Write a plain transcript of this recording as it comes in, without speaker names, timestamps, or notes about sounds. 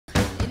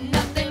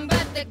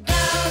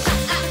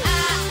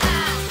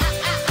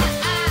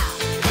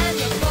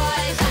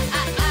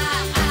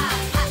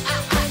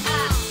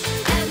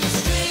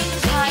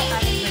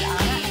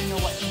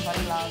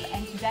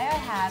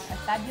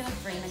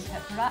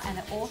entrepreneur and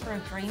the author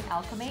of Dream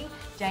Alchemy,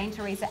 Jane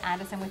Teresa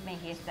Anderson, with me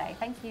here today.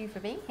 Thank you for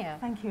being here.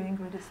 Thank you,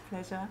 Ingrid. It's a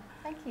pleasure.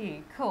 Thank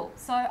you. Cool.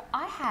 So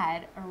I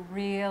had a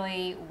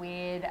really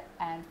weird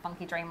and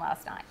funky dream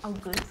last night. Oh,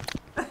 good.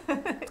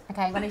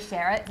 Okay, I'm going to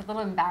share it. It's a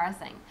little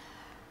embarrassing.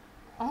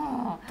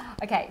 Oh,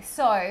 okay.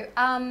 So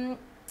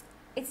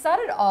it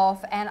started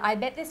off, and I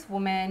met this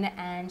woman,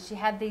 and she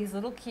had these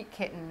little cute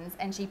kittens,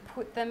 and she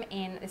put them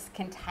in this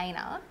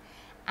container,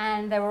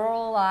 and they were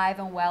all alive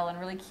and well and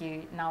really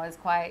cute, and I was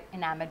quite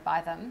enamored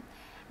by them.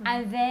 Mm-hmm.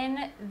 And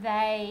then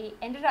they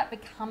ended up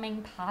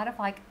becoming part of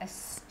like a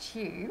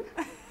stew,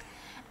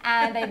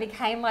 and they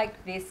became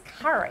like this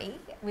curry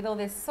with all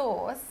this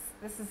sauce.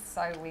 This is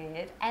so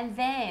weird. And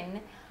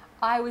then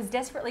I was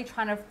desperately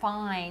trying to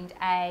find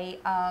a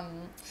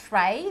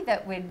tray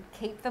that would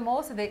keep them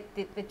all, so that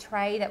the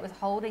tray that was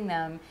holding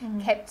them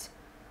kept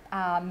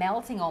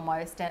melting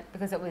almost,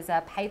 because it was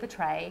a paper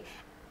tray,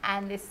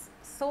 and this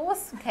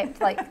sauce kept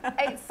like,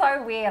 it's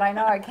so weird, I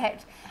know, I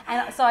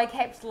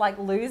kept like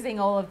losing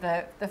all of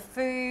the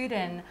food,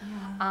 and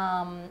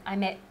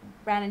I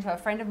ran into a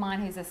friend of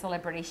mine who's a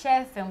celebrity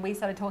chef, and we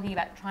started talking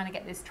about trying to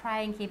get this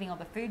tray and keeping all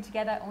the food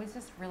together, and it was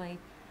just really...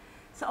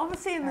 So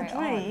obviously in the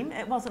dream,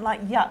 it wasn't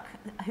like, yuck,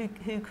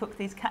 who cooked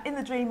these cats? In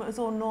the dream it was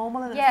all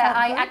normal and it felt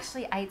I good?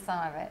 actually ate some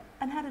of it.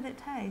 And how did it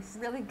taste?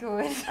 Really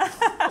good.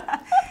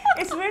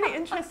 It's really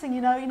interesting, you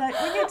know,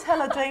 when you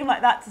tell a dream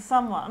like that to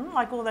someone,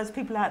 like all those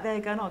people out there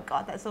going, oh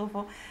God, that's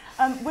awful.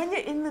 When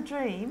you're in the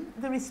dream,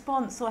 the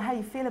response or how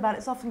you feel about it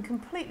is often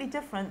completely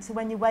different to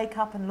when you wake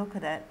up and look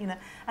at it, you know.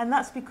 And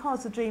that's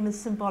because the dream is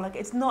symbolic.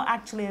 It's not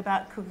actually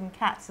about cooking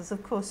cats, as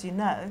of course you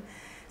know.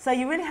 So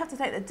you really have to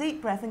take the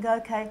deep breath and go,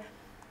 okay,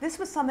 this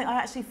was something I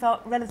actually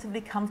felt relatively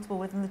comfortable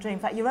with in the dream. In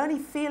fact, your only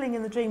feeling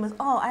in the dream was,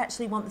 oh, I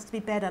actually want this to be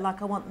better.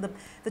 Like I want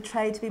the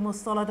tray to be more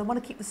solid. I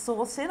want to keep the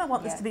sauce in. I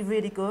want this to be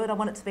really good. I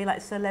want it to be like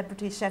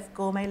celebrity chef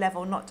gourmet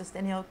level, not just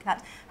any old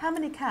cat. How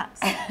many cats?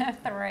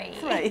 3.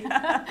 3.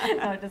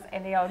 Not just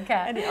any old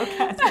cat. Any old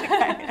cat,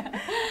 okay.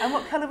 And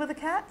what colour were the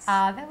cats?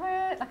 They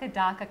were like a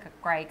darker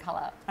grey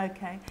colour.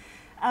 Okay.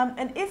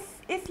 And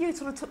if you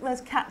sort of took those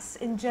cats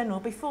in general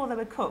before they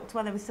were cooked,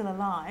 while they were still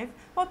alive,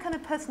 what kind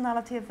of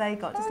personality have they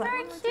got? Just like,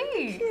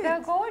 very cute.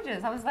 They're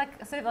gorgeous. I was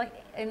like sort of like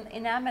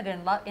enamoured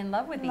and in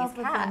love with these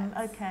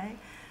cats. Okay.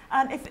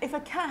 And if a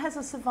cat has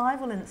a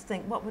survival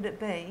instinct, what would it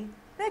be?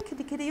 There,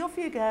 kitty, kitty, off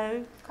you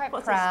go. Quite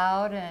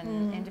proud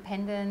and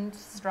independent,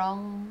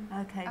 strong.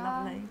 Okay,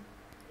 lovely.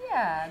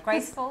 Yeah,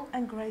 graceful.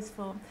 And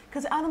graceful.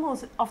 Because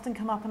animals often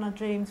come up in our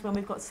dreams when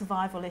we've got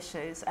survival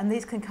issues, and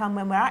these can come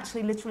when we're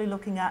actually literally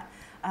looking at,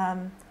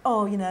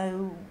 oh, you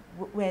know,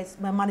 where's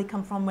my money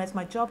come from, where's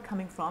my job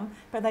coming from,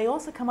 but they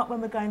also come up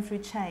when we're going through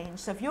change.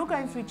 So if you're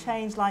going through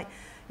change, like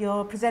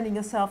you're presenting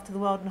yourself to the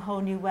world in a whole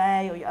new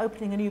way, or you're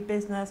opening a new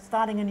business,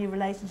 starting a new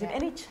relationship,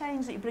 any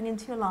change that you bring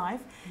into your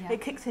life,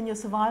 it kicks in your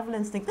survival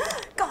instinct.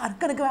 God, I'm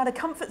going to go out of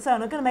comfort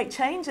zone, I'm going to make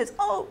changes.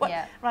 Oh, what?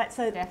 Right,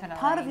 so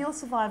part of your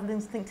survival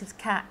instinct is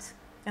cat.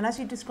 And as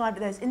you described it,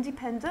 there's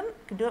independent,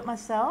 can do it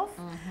myself.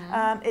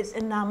 It's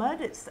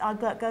enamoured, I'll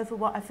go for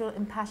what I feel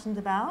impassioned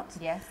about.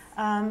 Yes.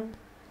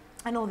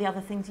 And all the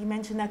other things you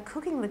mentioned. Now,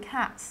 cooking the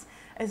cats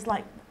is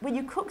like when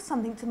you cook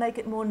something to make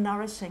it more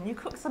nourishing. You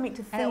cook something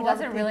to feed other people. And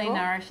it was a really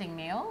nourishing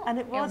meal. And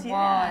it was,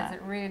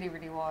 It really,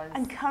 really was.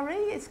 And curry?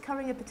 Is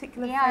curry a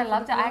particular favourite? Yeah, I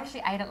loved it. I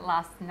actually ate it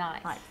last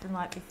night. Like the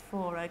night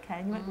before,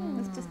 okay. And you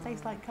went, this just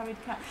tastes like curried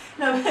cat.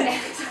 No,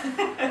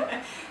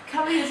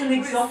 curry is an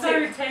exotic.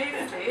 It was so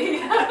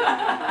tasty.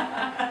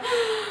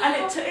 And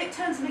it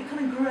turns a bit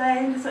kind of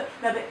grey.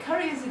 No, but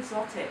curry is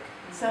exotic.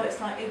 So it's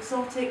like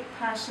exotic,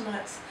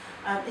 passionate,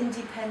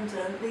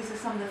 independent. These are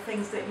some of the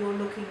things that you're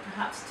looking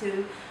perhaps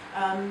to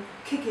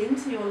kick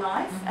into your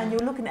life, and you're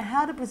looking at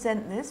how to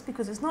present this,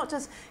 because it's not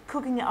just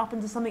cooking it up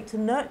into something to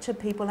nurture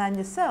people and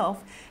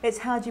yourself, it's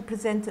how do you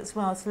present it as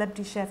well.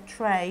 Celebrity chef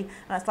tray,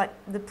 and it's like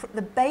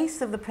the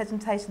base of the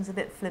presentation's a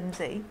bit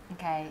flimsy.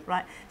 Okay.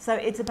 Right, so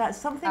it's about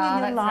something in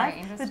your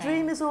life. The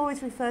dream is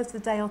always refers to the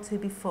day or two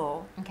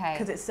before. Okay.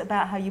 Because it's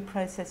about how you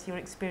process your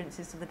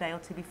experiences of the day or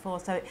two before.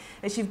 So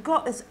it's you've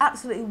got this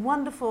absolutely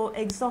wonderful,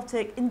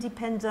 exotic,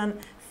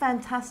 independent,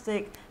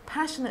 fantastic,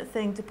 passionate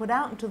thing to put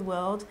out into the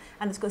world,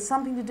 and it's got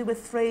something to do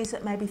with 3, so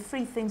it may be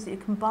 3 things that you're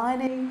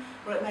combining,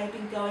 or it may have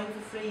been going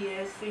for 3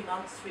 years, 3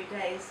 months, 3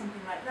 days,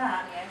 something like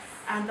that. Yes.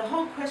 And the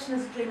whole question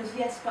as a dream is,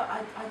 yes, but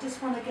I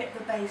just want to get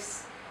the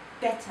base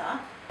better.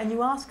 And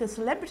you ask a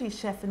celebrity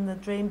chef in the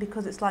dream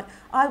because it's like,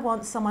 I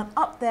want someone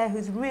up there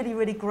who's really,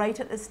 really great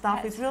at this stuff,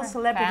 who's real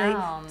celebrity,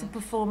 to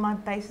perform my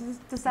bases.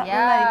 Does that relate?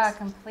 Yeah,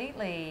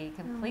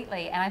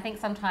 completely. And I think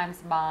sometimes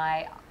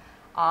my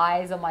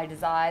eyes or my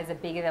desires are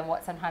bigger than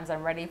what sometimes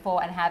I'm ready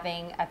for, and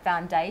having a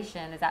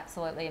foundation is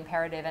absolutely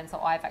imperative. And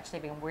so I've actually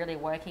been really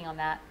working on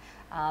that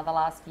the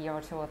last year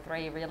or 2 or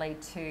 3, really,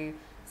 to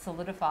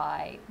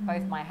solidify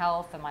both my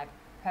health and my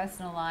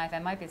personal life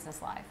and my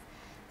business life.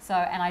 So,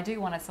 and I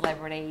do want a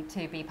celebrity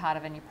to be part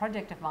of a new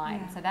project of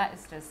mine. So that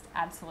is just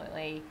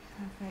absolutely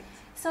perfect.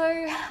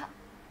 So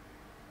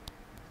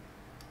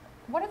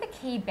what are the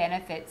key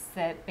benefits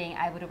that being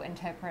able to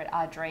interpret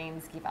our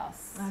dreams give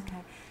us?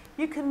 Okay.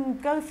 you can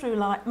go through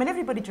life, I mean,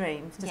 everybody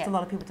dreams, just Yeah. a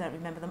lot of people don't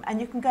remember them,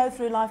 and you can go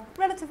through life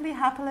relatively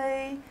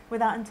happily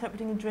without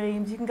interpreting your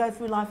dreams. You can go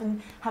through life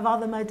and have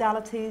other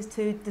modalities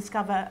to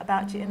discover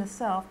about your inner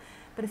self.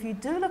 But if you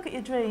do look at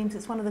your dreams,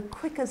 it's one of the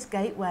quickest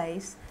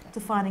gateways to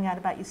finding out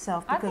about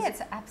yourself. I think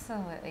it's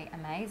absolutely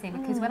amazing,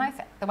 because when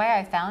the way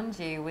I found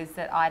you was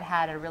that I'd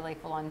had a really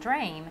full-on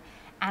dream,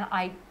 and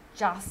I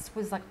just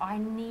was like, I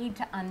need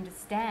to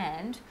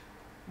understand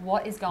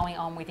what is going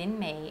on within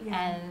me.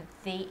 And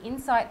the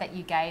insight that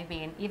you gave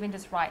me, and even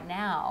just right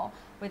now,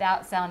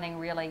 without sounding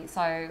really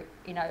so,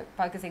 you know,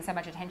 focusing so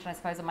much attention, I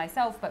suppose, on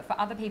myself, but for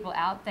other people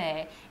out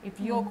there, if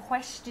you're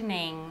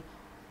questioning,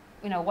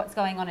 you know, what's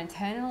going on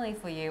internally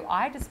for you,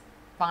 I just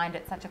find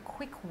it such a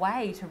quick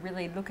way to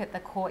really look at the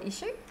core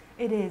issue.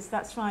 It is,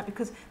 that's right,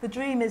 because the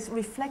dream is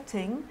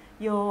reflecting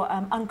your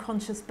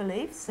unconscious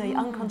beliefs, so your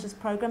unconscious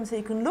program. So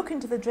you can look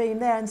into the dream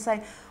there and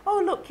say,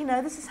 oh, look, you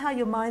know, this is how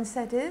your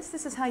mindset is,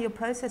 this is how you're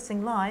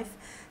processing life.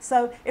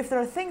 So if there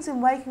are things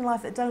in waking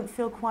life that don't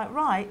feel quite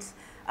right,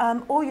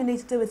 all you need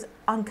to do is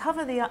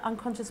uncover the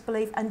unconscious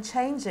belief and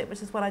change it,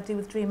 which is what I do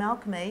with Dream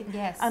Alchemy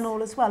and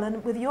all as well.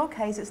 And with your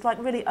case, it's like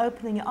really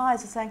opening your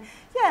eyes and saying,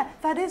 yeah,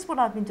 that is what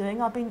I've been doing.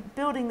 I've been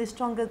building this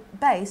stronger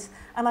base,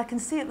 and I can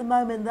see at the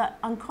moment that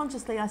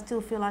unconsciously I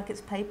still feel like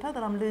it's paper,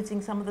 that I'm losing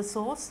some of the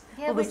source.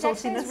 Yeah, which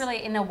actually is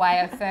really, in a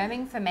way,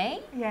 affirming for me.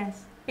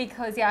 Yes.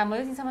 Because, yeah, I'm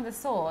losing some of the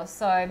source,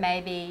 so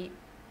maybe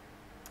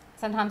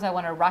sometimes I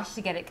want to rush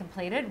to get it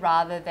completed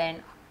rather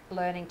than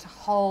learning to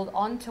hold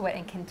on to it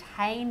and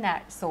contain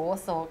that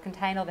source, or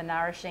contain all the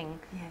nourishing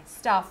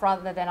stuff,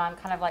 rather than I'm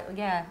kind of like,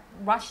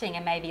 rushing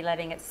and maybe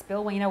letting it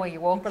spill. Well, you know, where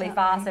you walk really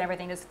fast and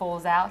everything just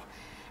falls out.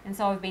 And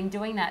so I've been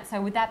doing that. So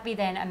would that be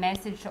then a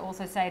message to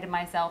also say to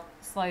myself,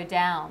 slow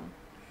down?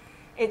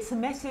 It's a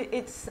message.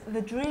 It's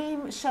the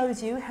dream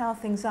shows you how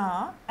things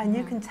are, and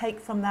you can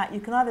take from that. You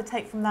can either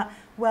take from that,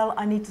 well,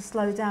 I need to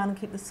slow down and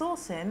keep the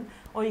source in,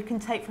 or you can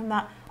take from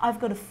that, I've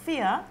got a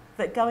fear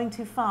that going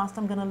too fast,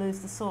 I'm going to lose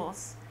the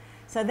source.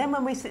 So then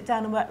when we sit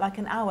down and work like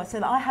an hour,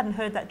 so that I hadn't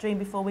heard that dream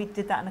before, we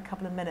did that in a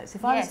couple of minutes.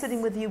 If I was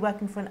sitting with you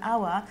working for an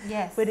hour,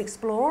 we'd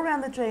explore all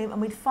around the dream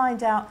and we'd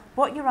find out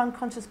what your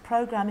unconscious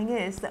programming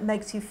is that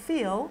makes you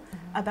feel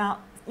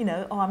about, you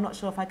know, oh, I'm not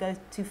sure if I go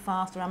too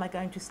fast or am I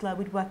going too slow.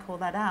 We'd work all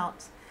that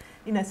out.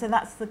 You know, so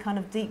that's the kind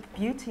of deep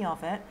beauty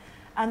of it.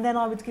 And then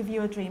I would give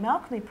you a dream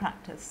alchemy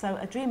practice. So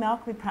a dream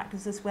alchemy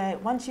practice is where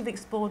once you've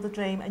explored the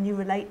dream and you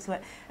relate to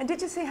it. And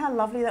did you see how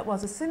lovely that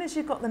was? As soon as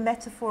you got the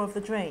metaphor of the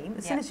dream,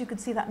 as soon as you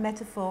could see that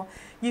metaphor,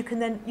 you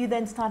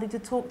then started to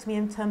talk to me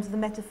in terms of the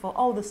metaphor.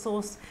 Oh, the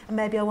source, and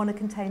maybe I want to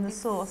contain the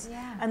source.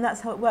 And that's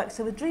how it works.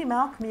 So with dream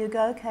alchemy, you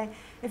go, okay,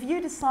 if you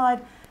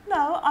decide,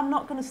 no, I'm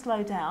not going to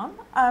slow down.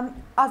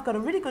 I've got a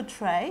really good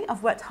tray.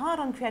 I've worked hard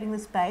on creating the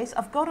space.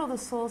 I've got all the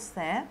source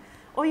there.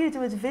 All you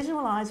do is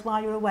visualise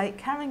while you're awake,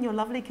 carrying your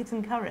lovely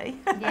kitten curry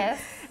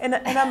in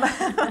a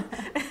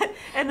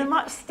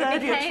much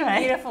sturdier it became tray.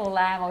 Beautiful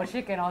lamb or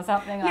chicken or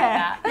something like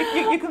that.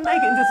 You can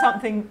make it into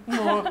something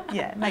more,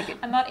 make it.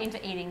 I'm not into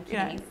eating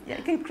kitties. Yeah,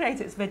 you can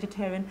create it as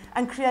vegetarian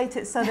and create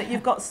it so that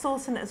you've got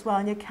sauce in it as well,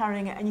 and you're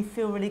carrying it and you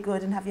feel really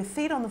good, and have your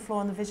feet on the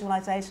floor in the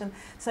visualisation,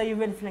 so you're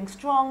really feeling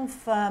strong,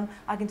 firm.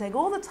 I can take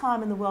all the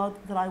time in the world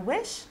that I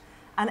wish.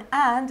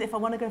 And if I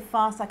want to go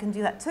fast, I can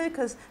do that too,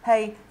 because,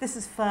 hey, this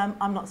is firm,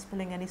 I'm not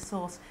spilling any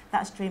sauce.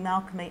 That's dream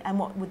alchemy. And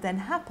what would then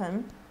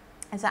happen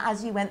is that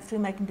as you went through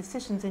making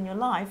decisions in your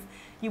life,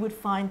 you would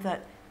find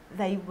that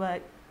they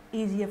were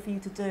easier for you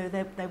to do.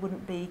 They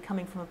wouldn't be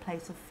coming from a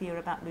place of fear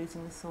about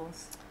losing the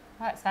source.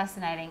 That's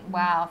fascinating.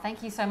 Wow,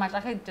 thank you so much. I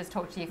could just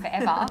talk to you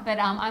forever, but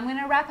I'm going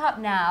to wrap up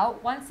now.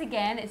 Once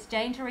again, it's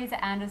Jane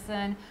Teresa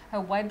Anderson. Her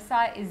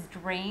website is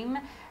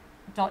dream.net.au.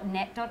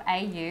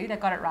 They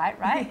got it right?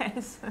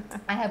 Yes.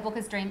 And her book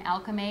is Dream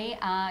Alchemy.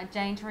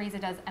 Jane Teresa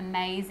does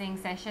amazing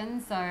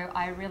sessions, so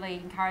I really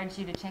encourage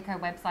you to check her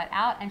website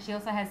out. And she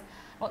also has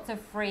lots of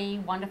free,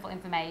 wonderful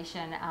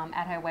information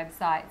at her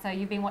website. So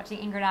you've been watching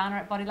Ingrid Arna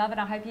at Body Love, and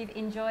I hope you've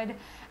enjoyed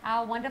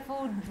our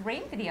wonderful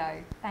dream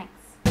video. Thanks.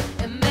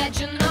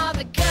 Imagine all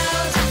the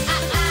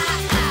girls